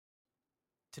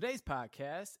Today's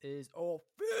podcast is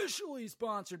officially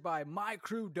sponsored by My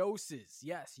Crew Doses.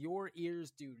 Yes, your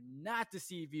ears do not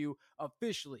deceive you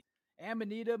officially.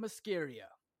 Amanita muscaria.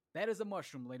 That is a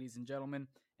mushroom, ladies and gentlemen,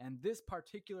 and this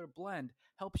particular blend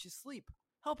helps you sleep,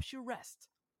 helps you rest.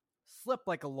 Slept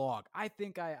like a log. I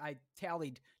think I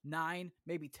tallied 9,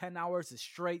 maybe 10 hours of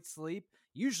straight sleep.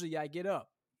 Usually I get up.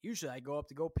 Usually I go up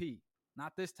to go pee.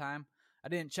 Not this time. I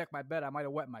didn't check my bed. I might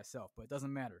have wet myself, but it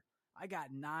doesn't matter. I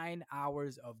got 9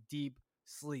 hours of deep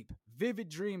sleep. Vivid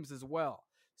dreams as well.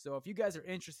 So if you guys are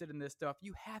interested in this stuff,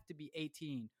 you have to be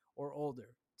 18 or older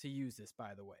to use this,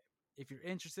 by the way. If you're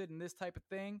interested in this type of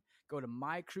thing, go to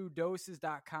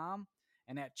mycrewdoses.com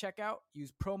and at checkout,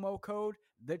 use promo code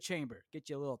The Chamber. Get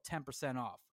you a little 10%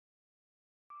 off.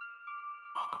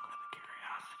 Welcome to the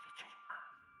Curiosity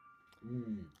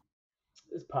Chamber.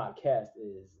 This podcast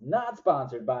is not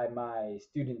sponsored by my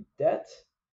student debt.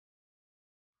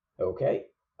 Okay.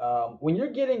 When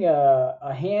you're getting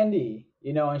a handy,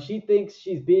 and she thinks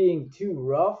she's being too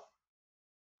rough,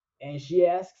 and she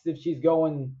asks if she's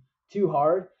going too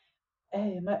hard.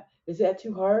 Hey, is that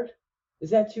too hard? Is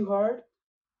that too hard?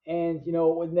 And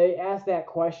when they ask that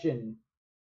question,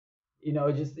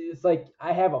 it's like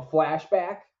I have a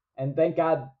flashback, and thank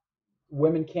God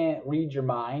women can't read your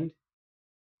mind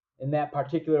in that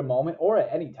particular moment or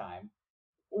at any time.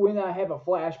 When I have a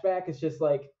flashback, it's just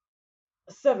like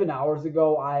 7 hours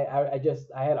ago, I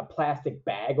had a plastic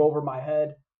bag over my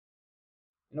head,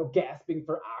 gasping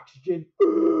for oxygen.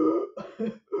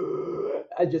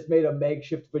 I just made a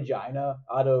makeshift vagina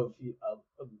out of a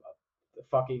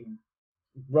fucking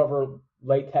rubber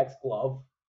latex glove,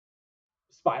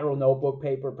 spiral notebook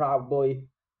paper, probably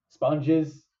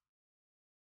sponges.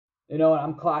 And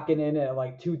I'm clocking in at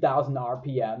like 2,000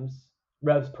 RPMs,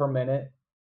 revs per minute.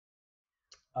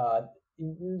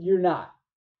 You're not.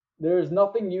 There's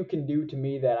nothing you can do to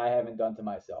me that I haven't done to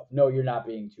myself. No, you're not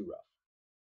being too rough.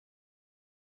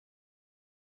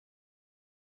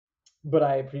 But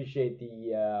I appreciate the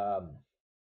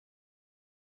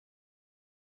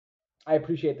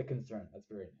concern. That's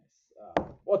very nice.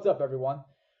 What's up, everyone?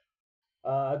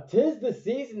 'Tis the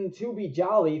season to be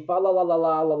jolly. Fa la la la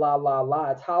la la la la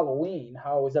la. It's Halloween.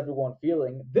 How is everyone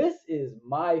feeling? This is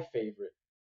my favorite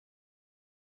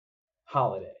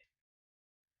holiday.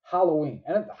 Halloween.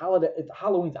 And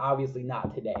Halloween's obviously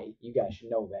not today. You guys should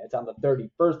know that. It's on the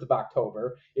 31st of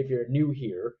October if you're new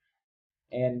here.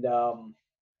 And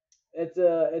it's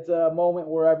a moment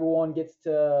where everyone gets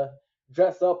to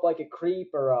dress up like a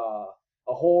creep or a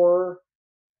whore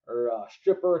or a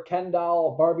stripper, a Ken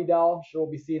doll, a Barbie doll. I'm sure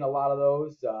we'll be seeing a lot of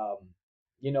those.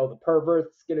 The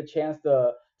perverts get a chance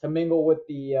to mingle with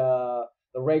the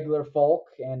regular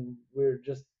folk, and we're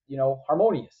just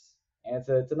harmonious. And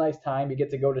it's a nice time. You get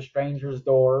to go to strangers'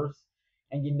 doors,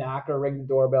 and you knock or ring the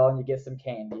doorbell, and you get some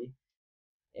candy,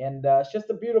 and it's just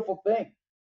a beautiful thing.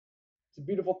 It's a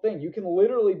beautiful thing. You can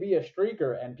literally be a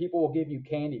streaker, and people will give you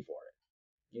candy for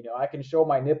it. I can show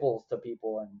my nipples to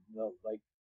people, and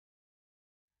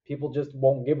people just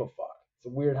won't give a fuck. It's a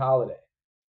weird holiday.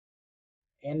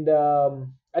 And I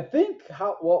think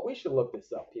we should look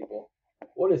this up, people.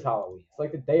 What is Halloween? It's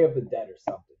like the Day of the Dead or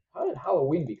something. How did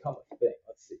Halloween become a thing?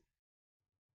 Let's see.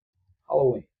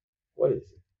 Halloween. What is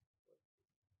it?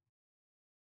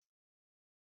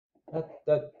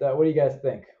 What do you guys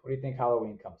think? What do you think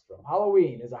Halloween comes from?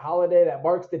 Halloween is a holiday that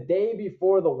marks the day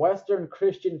before the Western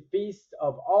Christian feast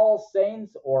of All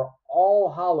Saints or All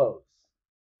Hallows,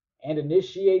 and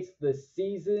initiates the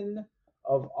season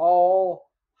of All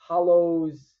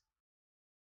Hallows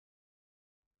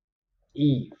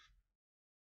Eve.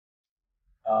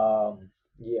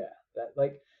 Yeah,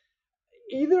 that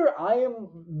either I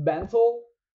am mental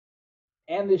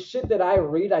and the shit that I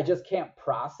read, I just can't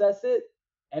process it,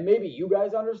 and maybe you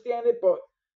guys understand it, but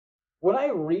when I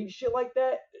read shit like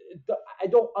that, I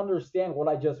don't understand what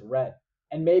I just read,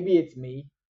 and maybe it's me,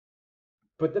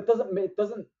 but that doesn't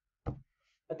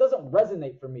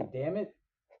resonate for me. Damn it,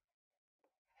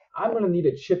 I'm gonna need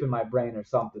a chip in my brain or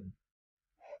something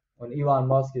when Elon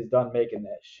Musk is done making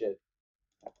that shit.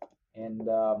 And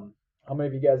how many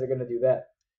of you guys are gonna do that?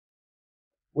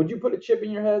 Would you put a chip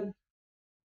in your head?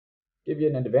 Give you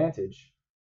an advantage.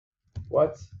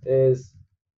 What is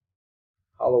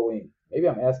Halloween? Maybe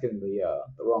I'm asking the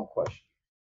wrong question.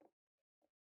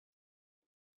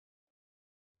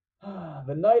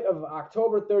 The night of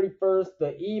October 31st,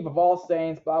 the eve of All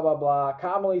Saints, blah, blah, blah,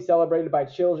 commonly celebrated by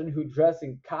children who dress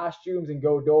in costumes and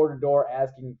go door to door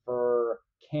asking for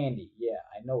candy. Yeah,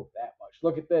 I know that much.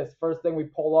 Look at this. First thing we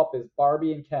pull up is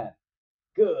Barbie and Ken.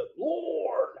 Good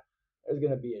Lord. There's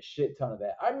going to be a shit ton of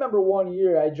that. I remember one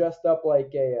year I dressed up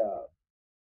like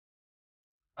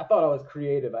I thought I was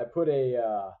creative. I put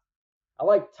I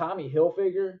like Tommy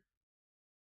Hilfiger.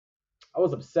 I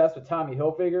was obsessed with Tommy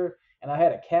Hilfiger, and I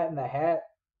had a Cat in the hat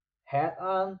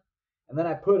on, and then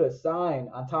I put a sign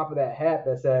on top of that hat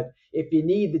that said, "If you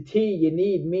need the tea, you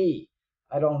need me."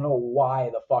 I don't know why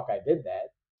the fuck I did that.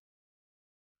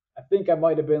 I think I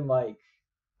might have been like,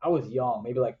 I was young,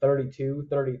 maybe like 32,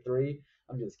 33.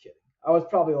 I'm just kidding. I was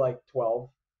probably like 12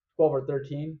 or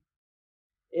 13.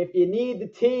 If you need the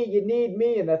tea, you need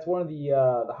me, and that's one of the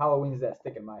Halloweens that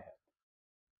stick in my head.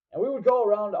 And we would go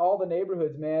around all the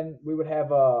neighborhoods, man. We would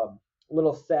have a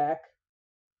little sack.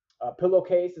 A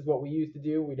pillowcase is what we used to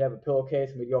do. We'd have a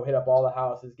pillowcase and we'd go hit up all the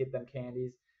houses, get them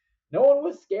candies. No one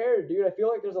was scared, dude. I feel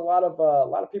like there's a lot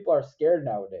of people are scared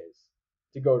nowadays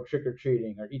to go trick or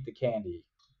treating or eat the candy.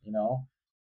 You know,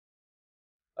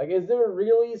 like, is there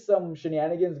really some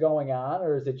shenanigans going on,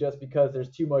 or is it just because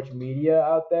there's too much media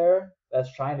out there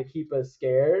that's trying to keep us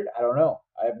scared? I don't know.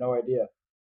 I have no idea.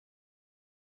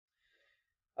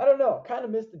 I don't know. Kind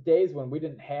of miss the days when we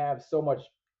didn't have so much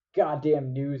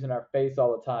goddamn news in our face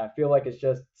all the time. I feel like it's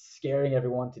just scaring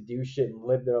everyone to do shit and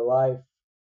live their life.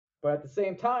 But at the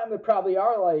same time, there probably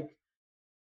are like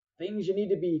things you need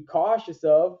to be cautious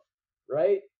of,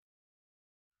 right?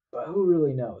 But who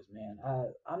really knows, man?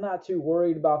 I'm not too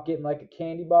worried about getting like a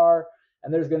candy bar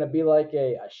and there's going to be like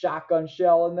a shotgun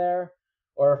shell in there.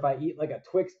 Or if I eat like a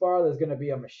Twix bar, there's going to be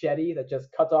a machete that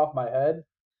just cuts off my head.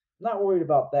 I'm not worried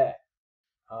about that.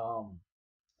 Um,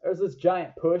 there's this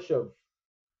giant push of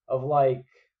like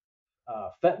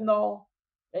fentanyl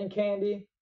in candy,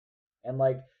 and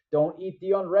like, don't eat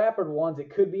the unwrapped ones.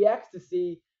 It could be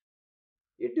ecstasy.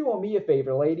 You're doing me a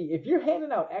favor, lady. If you're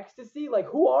handing out ecstasy, like,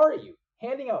 who are you?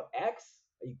 Handing out X?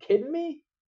 Are you kidding me?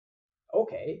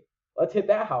 Okay, let's hit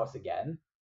that house again.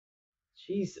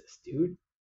 Jesus, dude.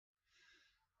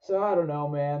 So I don't know,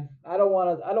 man. I don't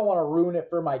want to ruin it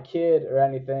for my kid or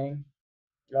anything.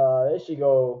 They should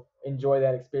go enjoy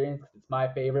that experience 'cause it's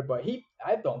my favorite. But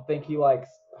I don't think he likes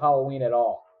Halloween at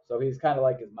all. So he's kind of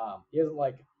like his mom. He doesn't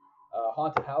like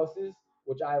haunted houses,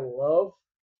 which I love.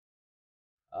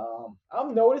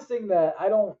 I'm noticing that I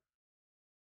don't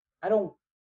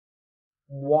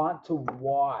want to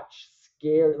watch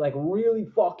scary, like really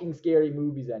fucking scary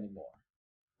movies anymore.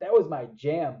 That was my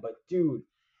jam, but dude,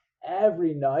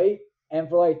 every night and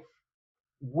for like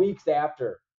weeks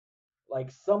after,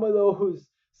 like some of those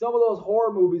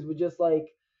horror movies would just like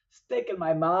stick in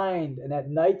my mind. And at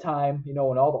nighttime,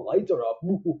 when all the lights are up,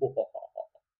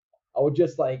 I would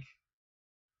just like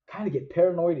kind of get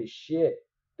paranoid as shit.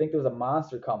 Think there's a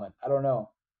monster coming. I don't know.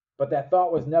 But that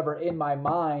thought was never in my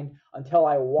mind until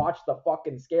I watched the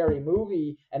fucking scary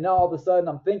movie, and now all of a sudden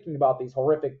I'm thinking about these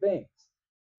horrific things.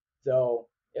 So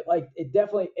it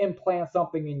definitely implants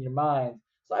something in your mind.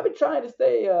 So I've been trying to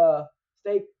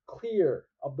stay clear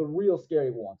of the real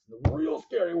scary ones. The real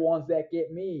scary ones that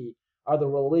get me are the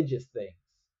religious things.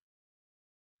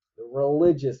 The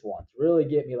religious ones really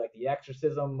get me, like the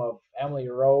exorcism of Emily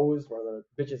Rose, where the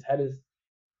bitch's head is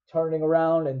turning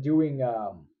around and doing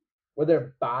where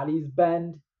their bodies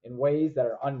bend in ways that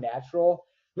are unnatural.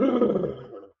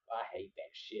 I hate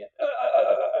that shit.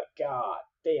 God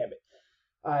damn it.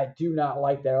 I do not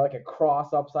like that. Like a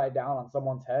cross upside down on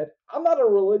someone's head. I'm not a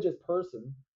religious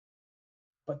person,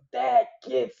 but that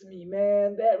gets me,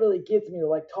 man. That really gets me.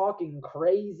 Like talking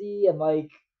crazy and like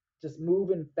just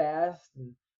moving fast.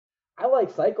 And I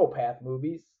like psychopath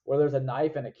movies where there's a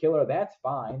knife and a killer. That's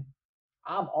fine.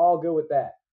 I'm all good with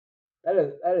that. That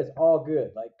is all good.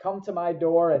 Like, come to my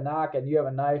door and knock and you have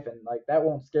a knife, and like that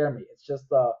won't scare me. It's just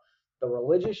the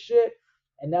religious shit.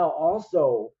 And now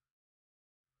also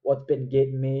what's been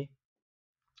getting me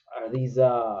are these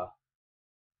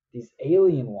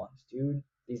alien ones, dude.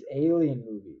 These alien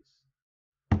movies.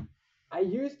 I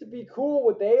used to be cool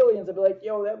with aliens. I'd be like,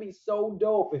 yo, that'd be so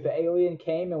dope if an alien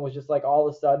came and was just like all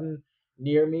of a sudden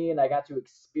near me and I got to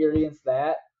experience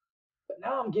that. But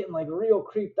now I'm getting like real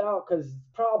creeped out because it's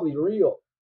probably real.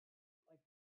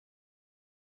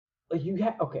 Like, you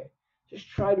have, okay, just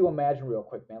try to imagine real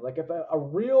quick, man. Like, if a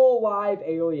real live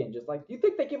alien just like, do you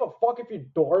think they give a fuck if your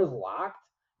door is locked?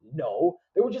 No,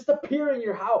 they would just appear in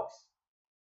your house.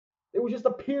 They would just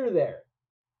appear there.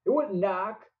 They wouldn't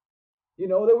knock. They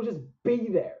would just be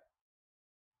there.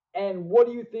 And what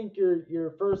do you think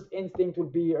your first instinct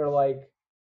would be, or like,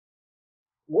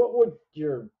 what would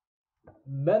your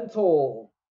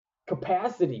mental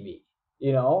capacity be?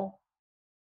 You know,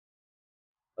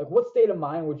 like, what state of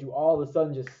mind would you all of a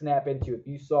sudden just snap into if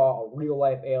you saw a real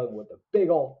life alien with a big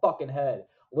old fucking head,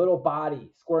 little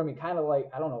body, squirming, kind of like,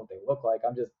 I don't know what they look like.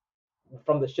 I'm just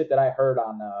from the shit that I heard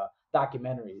on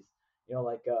documentaries.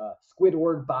 Like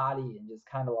Squidward body and just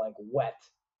kind of like wet.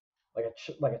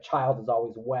 like a child is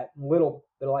always wet. Little,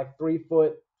 they're like 3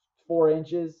 foot 4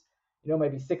 inches.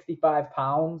 Maybe 65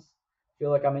 pounds. I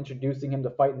feel like I'm introducing him to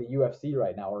fight in the UFC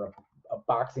right now, or a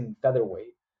boxing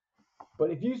featherweight. But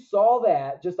if you saw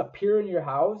that just appear in your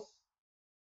house,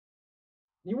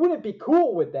 you wouldn't be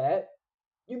cool with that.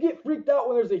 You get freaked out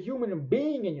when there's a human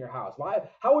being in your house. Why?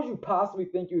 How would you possibly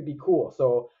think you would be cool?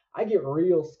 So I get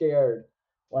real scared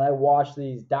when I watch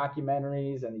these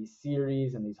documentaries and these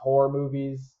series and these horror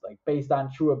movies, like based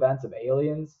on true events of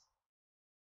aliens.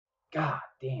 God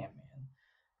damn, man.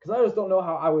 Because I just don't know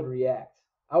how I would react.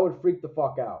 I would freak the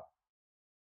fuck out.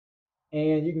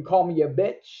 And you can call me a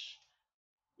bitch.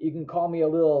 You can call me a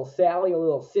little Sally, a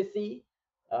little sissy.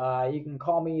 You can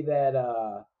call me that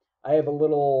I have a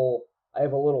little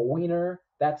wiener.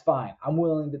 That's fine. I'm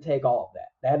willing to take all of that.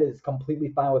 That is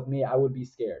completely fine with me. I would be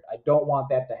scared. I don't want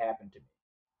that to happen to me.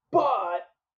 But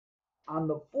on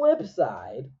the flip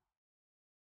side,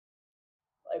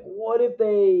 like what if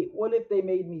they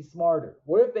made me smarter?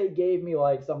 What if they gave me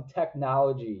like some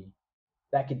technology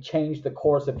that could change the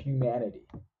course of humanity?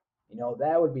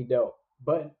 That would be dope.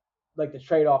 But like the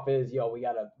trade off is, we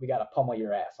gotta pummel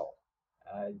your asshole.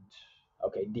 Uh,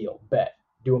 okay, deal, bet.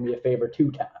 Doing me a favor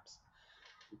 2 times.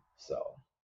 So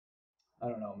I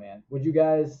don't know, man. Would you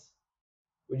guys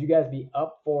be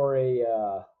up for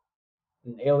an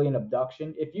alien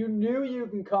abduction if you knew you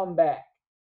can come back?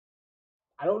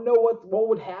 I don't know what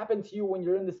would happen to you when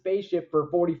you're in the spaceship for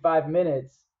 45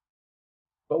 minutes,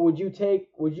 but would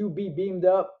you be beamed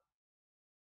up?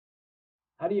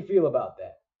 How do you feel about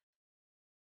that?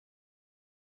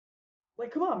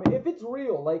 Like, come on, man. If it's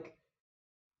real, like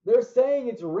they're saying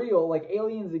it's real, like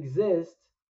aliens exist,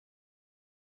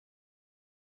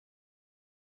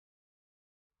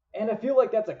 and I feel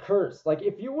like that's a curse. Like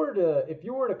if you were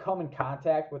to come in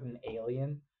contact with an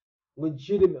alien,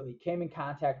 legitimately came in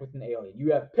contact with an alien.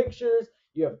 You have pictures,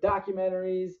 you have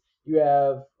documentaries, you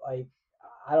have like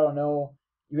I don't know,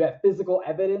 you have physical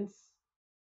evidence.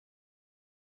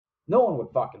 No one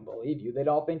would fucking believe you. They'd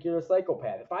all think you're a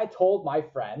psychopath. If I told my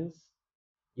friends,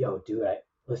 "Yo, dude, I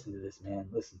listen to this, man.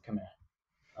 Listen, come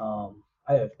here.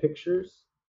 I have pictures.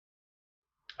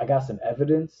 I got some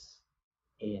evidence,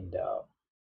 and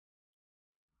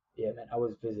yeah, man, I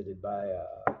was visited by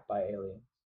aliens,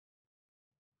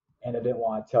 and I didn't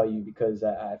want to tell you because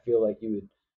I feel like you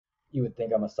would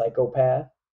think I'm a psychopath,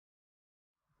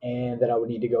 and that I would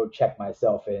need to go check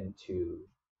myself into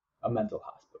a mental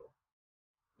hospital.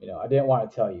 I didn't want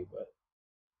to tell you, but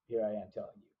here I am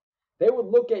telling you. They would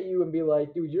look at you and be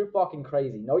like, dude, you're fucking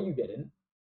crazy. No, you didn't.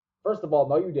 First of all,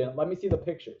 no, you didn't. Let me see the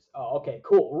pictures. Oh, okay,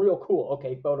 cool, real cool.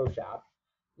 Okay, Photoshop.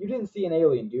 You didn't see an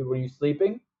alien, dude. Were you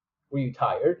sleeping? Were you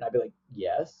tired? And I'd be like,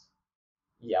 yes.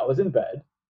 Yeah, I was in bed.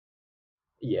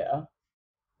 Yeah.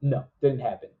 No, didn't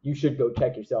happen. You should go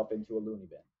check yourself into a loony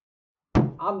bin.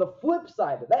 On the flip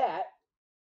side of that,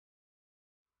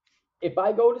 if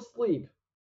I go to sleep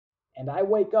and I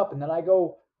wake up and then I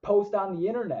go post on the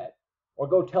internet or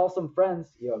go tell some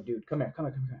friends, yo, dude, come here, come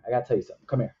here, come here. I gotta tell you something.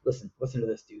 Come here. Listen to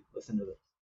this, dude. Listen to this.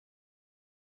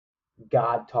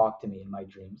 God talked to me in my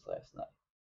dreams last night.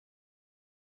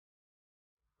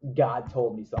 God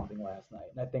told me something last night,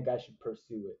 and I think I should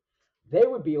pursue it. They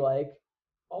would be like,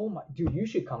 oh my, dude, you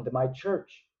should come to my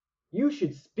church. You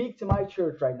should speak to my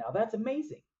church right now. That's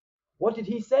amazing. What did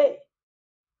he say?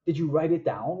 Did you write it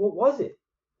down? What was it?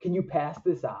 Can you pass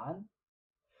this on?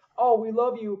 Oh, we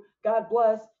love you. God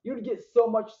bless. You'd get so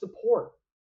much support.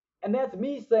 And that's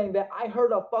me saying that I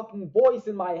heard a fucking voice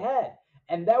in my head,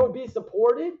 and that would be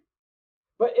supported.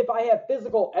 But if I have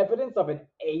physical evidence of an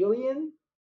alien,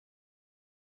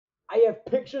 I have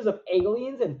pictures of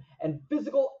aliens and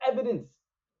physical evidence.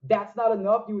 That's not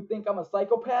enough. You would think I'm a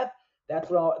psychopath. That's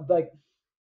where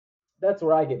that's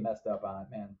where I get messed up on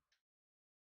it, man.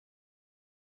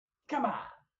 Come on,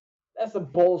 that's some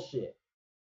bullshit.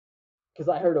 Because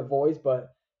I heard a voice,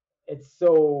 but it's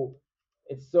so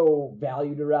it's so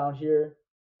valued around here,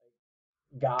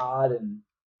 God and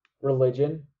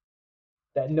religion,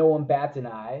 that no one bats an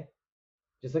eye.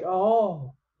 Just like,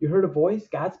 oh, you heard a voice?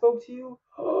 God spoke to you?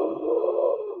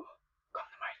 Oh, come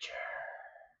to my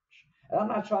church. And I'm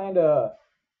not trying to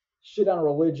shit on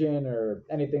religion or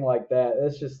anything like that.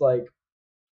 It's just like,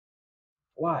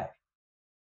 why?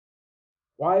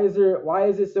 Why is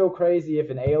it so crazy if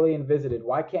an alien visited?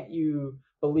 Why can't you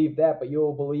believe that, but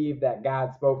you'll believe that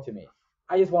God spoke to me?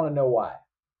 I just want to know why.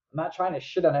 I'm not trying to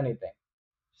shit on anything.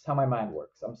 Just how my mind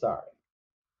works. I'm sorry.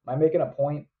 Am I making a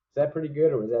point? Is that pretty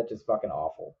good or is that just fucking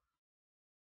awful?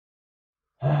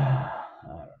 I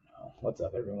don't know. What's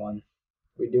up, everyone?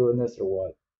 We doing this or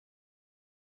what?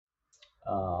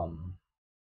 Um,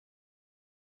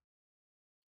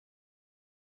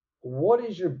 what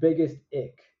is your biggest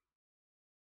ick?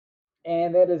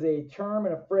 And that is a term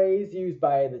and a phrase used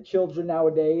by the children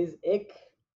nowadays. Ick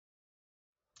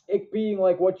being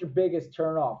like what's your biggest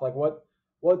turn off? Like what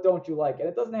don't you like? And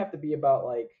it doesn't have to be about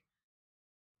like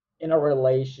in a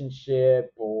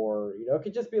relationship, or it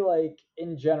could just be like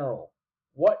in general.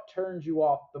 What turns you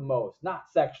off the most? Not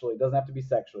sexually, it doesn't have to be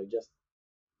sexually, just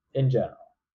in general.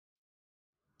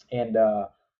 And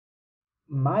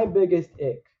my biggest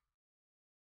ick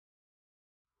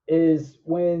is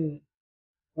when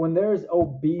there's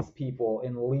obese people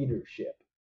in leadership,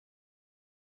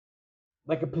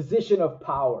 like a position of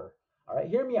power. All right,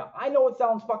 hear me out. I know it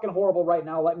sounds fucking horrible right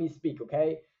now. Let me speak,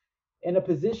 okay? In a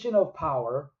position of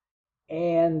power,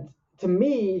 and to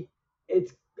me,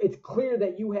 it's clear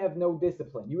that you have no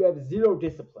discipline. You have zero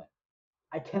discipline.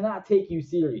 I cannot take you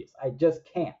serious. I just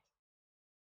can't.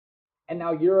 And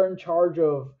now you're in charge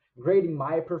of grading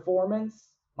my performance,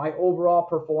 my overall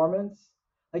performance.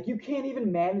 Like you can't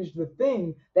even manage the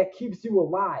thing that keeps you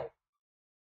alive.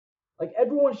 Like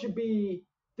everyone should be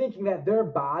thinking that their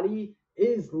body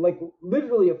is like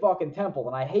literally a fucking temple.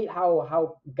 And I hate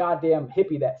how goddamn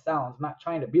hippie that sounds. I'm not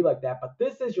trying to be like that, but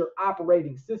this is your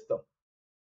operating system.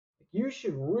 You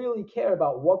should really care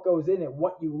about what goes in it,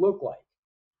 what you look like.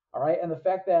 All right. And the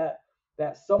fact that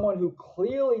someone who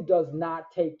clearly does not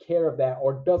take care of that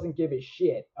or doesn't give a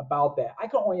shit about that, I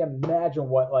can only imagine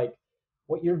what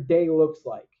your day looks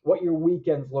like, what your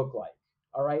weekends look like.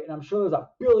 All right. And I'm sure there's a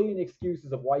billion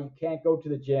excuses of why you can't go to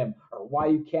the gym or why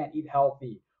you can't eat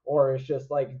healthy, or it's just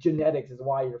like genetics is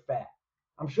why you're fat.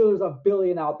 I'm sure there's a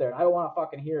billion out there, and I don't want to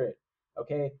fucking hear it.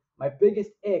 Okay. My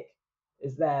biggest ick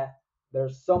is that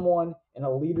there's someone in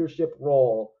a leadership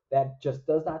role that just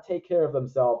does not take care of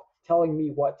themselves telling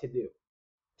me what to do,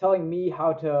 telling me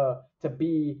how to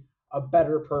be a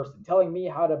better person, telling me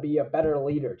how to be a better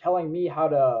leader, telling me how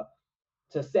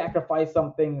to sacrifice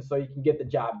some things so you can get the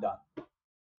job done.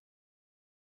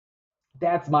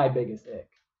 That's my biggest ick.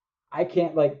 I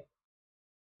can't like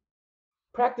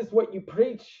practice what you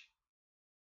preach.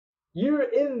 You're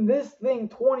in this thing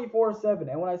 24/7.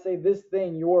 And when I say this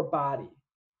thing, your body,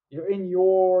 you're in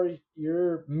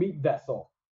your meat vessel.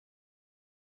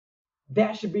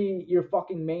 That should be your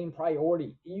fucking main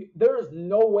priority. There is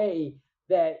no way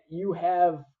that you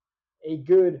have a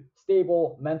good,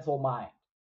 stable mental mind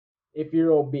if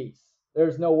you're obese.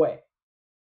 There's no way.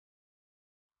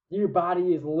 Your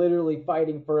body is literally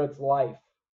fighting for its life.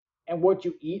 And what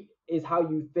you eat is how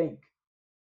you think.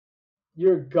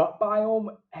 Your gut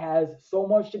biome has so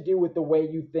much to do with the way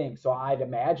you think. So I'd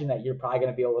imagine that you're probably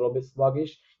going to be a little bit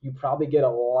sluggish. You probably get a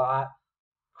lot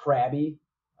crabby.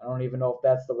 I don't even know if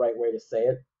that's the right way to say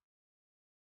it.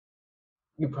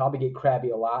 You probably get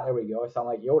crabby a lot. There we go. I sound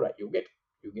like Yoda. You get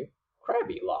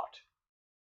crabby a lot.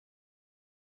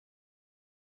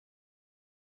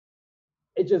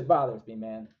 It just bothers me,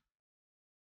 man.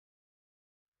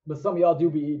 But some of y'all do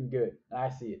be eating good. I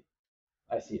see it.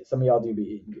 I see it. Some of y'all do be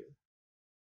eating good.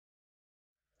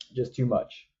 Just too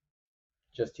much.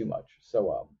 Just too much.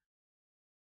 So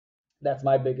that's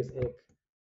my biggest ick.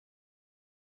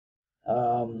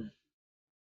 Um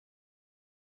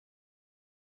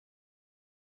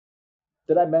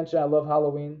did I mention I love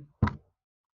Halloween?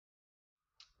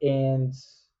 And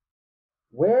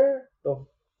where the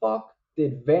fuck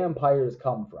did vampires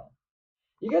come from?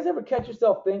 You guys ever catch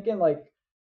yourself thinking like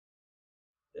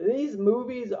these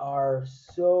movies are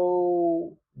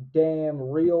so damn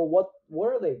real. What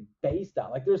are they based on?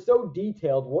 Like they're so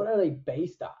detailed. What are they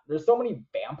based on? There's so many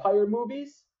vampire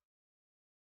movies.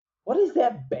 What is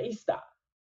that based on?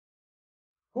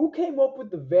 Who came up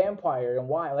with the vampire and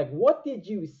why? Like what did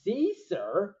you see,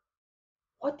 sir?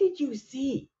 What did you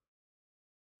see?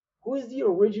 Who is the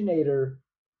originator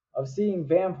of seeing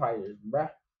vampires,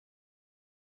 bruh?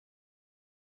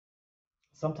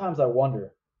 Sometimes I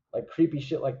wonder, like creepy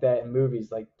shit like that in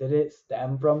movies, like did it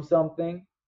stem from something?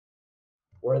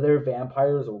 Were there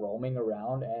vampires roaming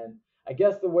around? And I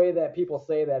guess the way that people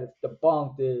say that it's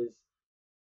debunked is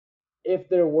if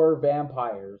there were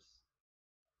vampires,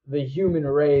 the human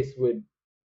race would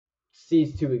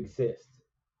cease to exist.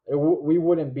 We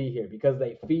wouldn't be here because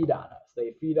they feed on us.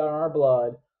 They feed on our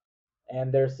blood,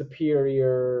 and they're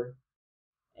superior,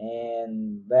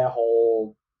 and that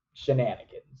whole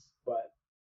shenanigans. But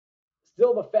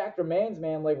still, the fact remains,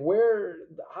 man. Like,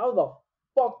 how the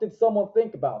fuck did someone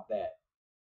think about that?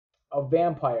 A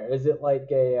vampire? Is it like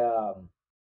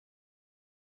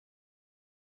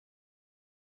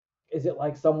is it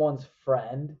like someone's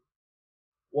friend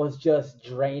was just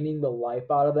draining the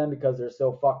life out of them because they're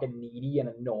so fucking needy and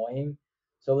annoying?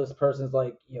 So this person's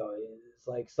like, it's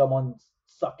like someone's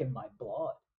sucking my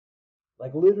blood.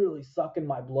 like literally sucking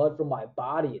my blood from my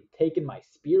body and taking my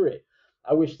spirit.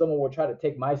 I wish someone would try to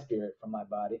take my spirit from my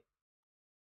body.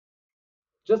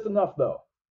 Just enough, though.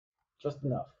 Just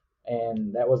enough.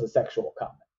 And that was a sexual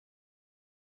comment.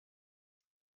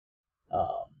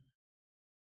 Um,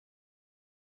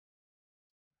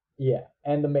 yeah.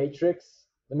 And The Matrix,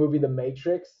 the movie The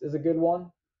Matrix is a good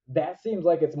one. That seems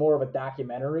like it's more of a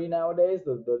documentary nowadays,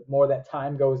 the more that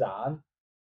time goes on.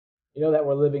 You know, that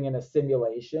we're living in a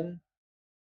simulation.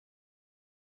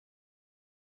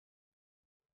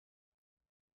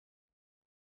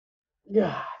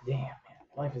 God damn, man.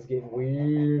 Life is getting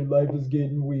weird. Life is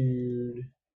getting weird.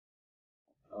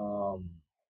 Um,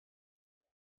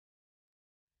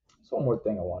 there's one more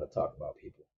thing I want to talk about,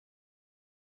 people.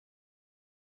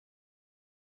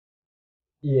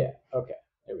 Yeah, okay.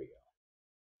 There we go.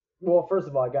 Well, first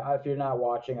of all, if you're not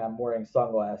watching, I'm wearing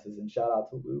sunglasses, and shout out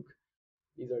to Luke.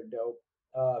 These are dope.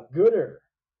 Gooder.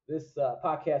 This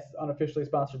podcast is unofficially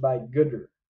sponsored by Gooder.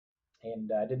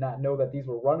 And I did not know that these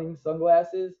were running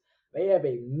sunglasses. They have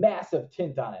a massive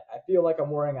tint on it. I feel like I'm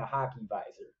wearing a hockey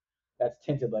visor that's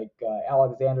tinted like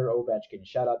Alexander Ovechkin.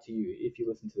 Shout out to you if you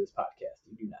listen to this podcast.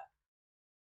 You do not.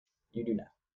 You do not.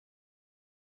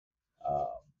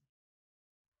 Um,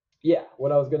 yeah,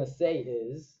 what I was going to say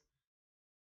is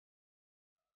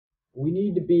we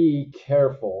need to be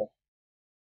careful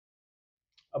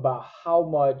about how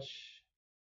much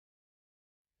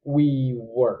we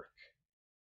work.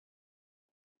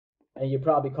 And you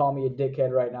probably call me a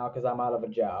dickhead right now because I'm out of a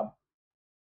job.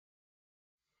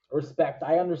 Respect.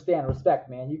 I understand. Respect,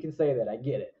 man. You can say that. I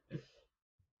get it.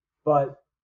 But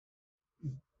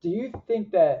do you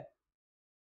think that,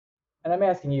 and I'm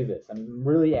asking you this, I'm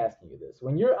really asking you this,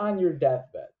 when you're on your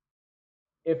deathbed,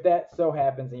 if that so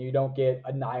happens and you don't get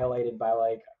annihilated by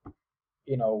like,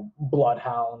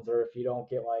 bloodhounds, or if you don't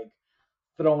get like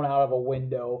thrown out of a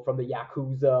window from the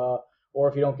Yakuza, or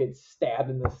if you don't get stabbed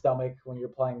in the stomach when you're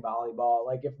playing volleyball,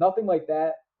 like if nothing like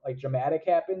that, like dramatic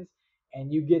happens,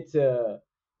 and you get to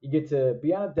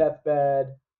be on a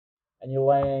deathbed and you're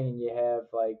laying and you have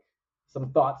like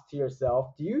some thoughts to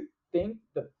yourself, do you think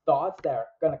the thoughts that are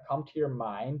going to come to your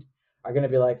mind are going to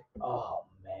be like, oh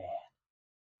man,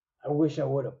 I wish I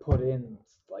would have put in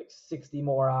like 60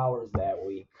 more hours that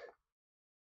week?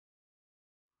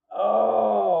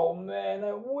 Oh man,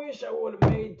 I wish I would have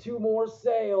made 2 more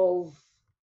sales.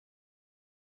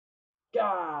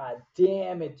 God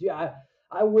damn it. Dude,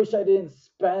 I wish I didn't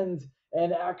spend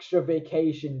an extra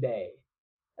vacation day.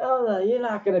 Oh no, you're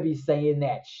not going to be saying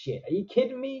that shit. Are you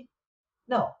kidding me?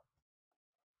 No,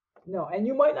 no, and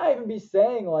you might not even be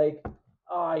saying like,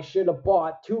 oh, I should have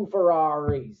bought 2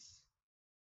 Ferraris.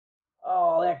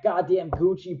 Oh, that goddamn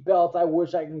Gucci belt. I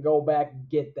wish I can go back and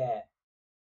get that.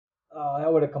 Oh,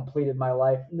 that would have completed my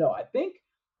life. No, I think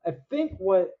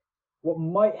what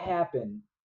might happen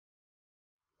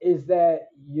is that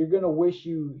you're gonna wish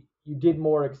you did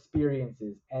more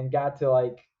experiences and got to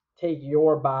like take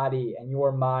your body and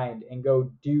your mind and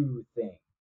go do things,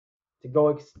 to go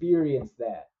experience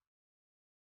that,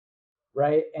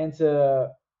 right? And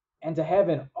to have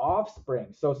an offspring,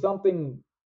 so something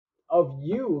of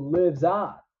you lives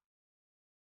on,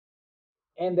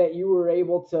 and that you were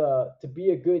able to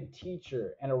be a good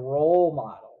teacher and a role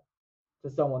model to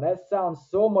someone. That sounds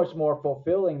so much more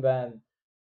fulfilling than,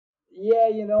 yeah,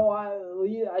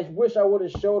 I wish I would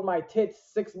have showed my tits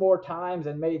 6 more times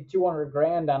and made 200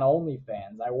 grand on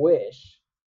OnlyFans. I wish.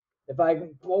 If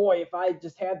I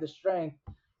just had the strength.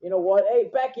 You know what?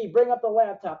 Hey, Becky, bring up the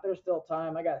laptop. There's still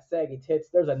time. I got saggy tits.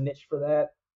 There's a niche for that.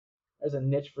 There's a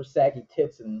niche for saggy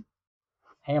tits and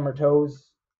hammer toes.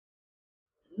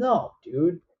 No,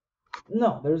 dude.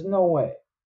 No, there's no way.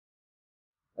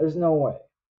 There's no way.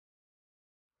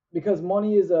 Because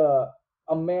money is a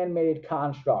man-made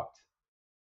construct.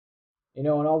 And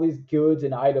all these goods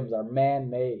and items are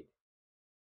man-made.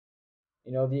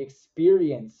 The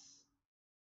experience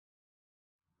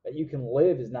that you can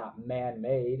live is not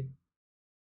man-made.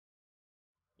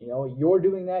 You're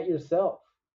doing that yourself,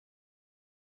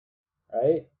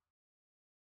 right?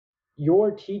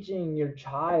 You're teaching your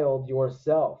child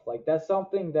yourself. Like that's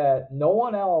something that no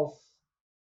one else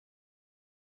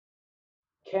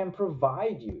can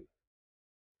provide you.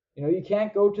 You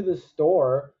can't go to the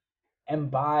store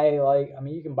and buy like, I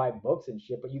mean, you can buy books and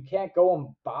shit, but you can't go and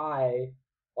buy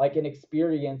like an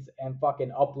experience and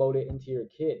fucking upload it into your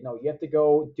kid. No, you have to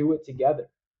go do it together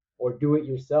or do it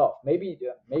yourself. Maybe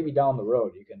down the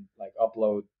road you can like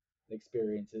upload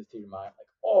experiences to your mind. Like,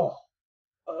 oh,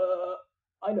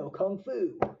 I know kung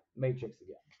fu. Matrix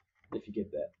again, if you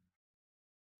get that.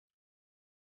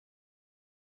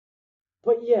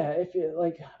 But yeah, if you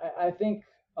like, I think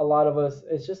a lot of us,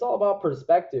 it's just all about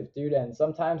perspective, dude. And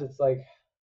sometimes it's like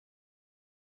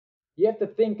you have to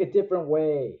think a different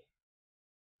way.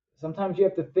 Sometimes you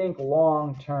have to think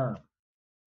long term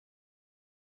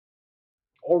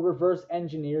or reverse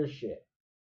engineer shit.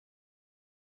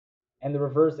 And the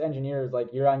reverse engineer is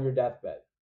like you're on your deathbed.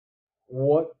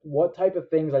 What type of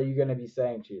things are you going to be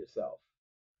saying to yourself?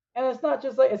 And it's not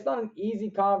just like it's not an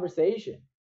easy conversation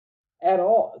at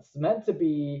all. It's meant to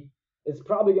be. It's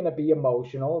probably going to be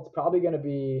emotional. It's probably going to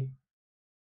be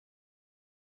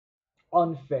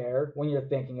unfair when you're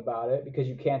thinking about it because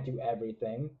you can't do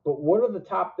everything. But what are the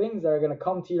top things that are going to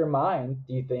come to your mind,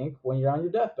 do you think, when you're on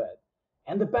your deathbed?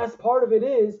 And the best part of it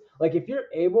is, like, if you're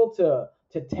able to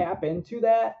tap into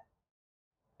that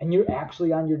and you're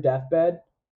actually on your deathbed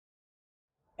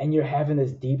and you're having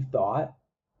this deep thought,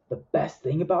 the best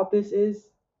thing about this is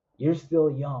you're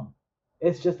still young.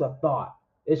 It's just a thought.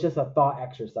 It's just a thought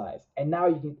exercise. And now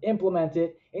you can implement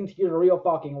it into your real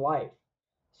fucking life.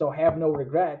 So have no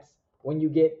regrets when you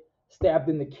get stabbed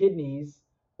in the kidneys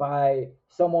by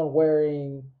someone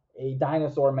wearing a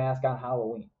dinosaur mask on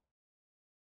Halloween.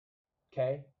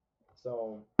 Okay?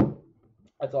 So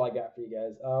that's all I got for you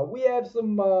guys. We have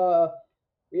some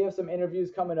interviews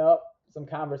coming up, some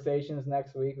conversations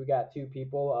next week. We got 2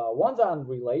 people. One's on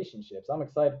relationships. I'm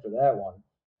excited for that one.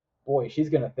 Boy, she's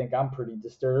gonna think I'm pretty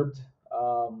disturbed.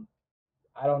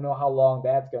 I don't know how long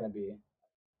that's gonna be.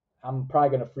 I'm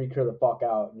probably gonna freak her the fuck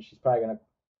out, and she's probably gonna.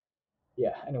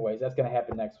 Yeah. Anyways, that's gonna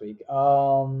happen next week.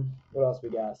 What else we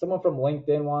got? Someone from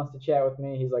LinkedIn wants to chat with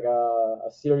me. He's like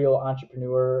a serial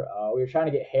entrepreneur. We were trying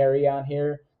to get Harry on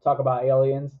here, talk about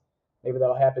aliens. Maybe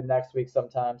that'll happen next week.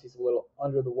 Sometimes he's a little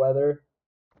under the weather.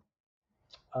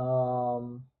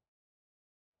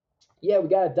 Yeah, we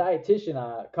got a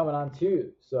dietitian coming on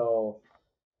too. So,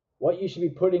 what you should be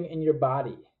putting in your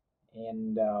body,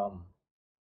 and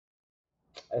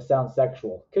that sounds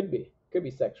sexual. Could be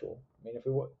sexual. I mean, if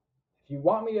you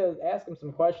want me to ask him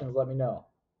some questions, let me know.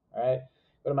 All right.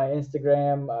 Go to my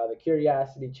Instagram, the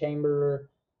Curiosity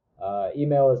Chamber.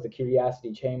 Email is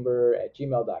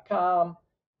thecuriositychamber@gmail.com.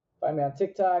 Find me on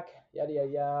TikTok. Yada yada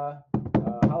yada.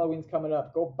 Halloween's coming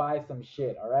up. Go buy some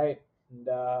shit. All right. And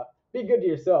be good to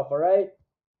yourself. All right.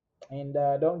 And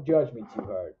don't judge me too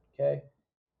hard. Okay.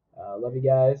 Love you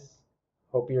guys.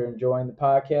 Hope you're enjoying the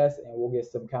podcast, and we'll get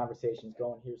some conversations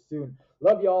going here soon.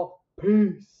 Love y'all.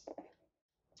 Peace.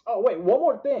 Oh, wait, one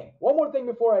more thing. One more thing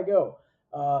before I go.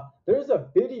 There's a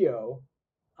video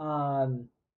on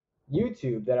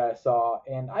YouTube that I saw,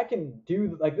 and I can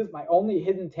do, like, this. My only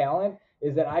hidden talent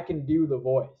is that I can do the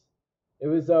voice. It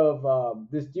was of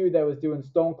this dude that was doing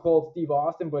Stone Cold Steve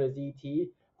Austin, but as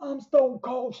E.T. I'm Stone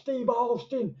Cold Steve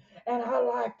Austin, and I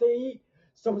like to eat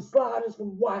some sliders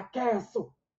from White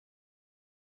Castle.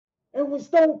 And when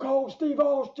Stone Cold Steve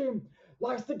Austin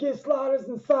likes to get sliders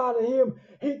inside of him,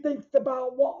 he thinks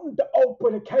about wanting to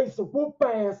open a case of whoop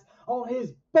ass on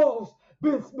his boss,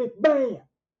 Vince McMahon.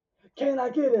 Can I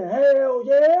get a hell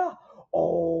yeah?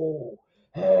 Oh,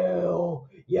 hell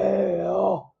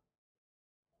yeah.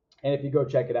 And if you go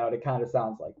check it out, it kind of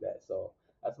sounds like that. So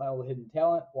that's my only hidden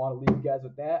talent. Want to leave you guys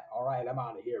with that? All right, I'm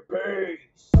out of here.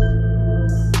 Peace.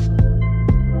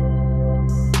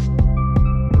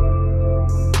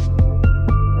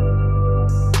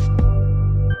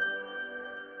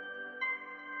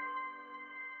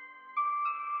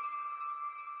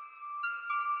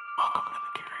 Welcome to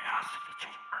the Curiosity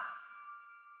Chamber.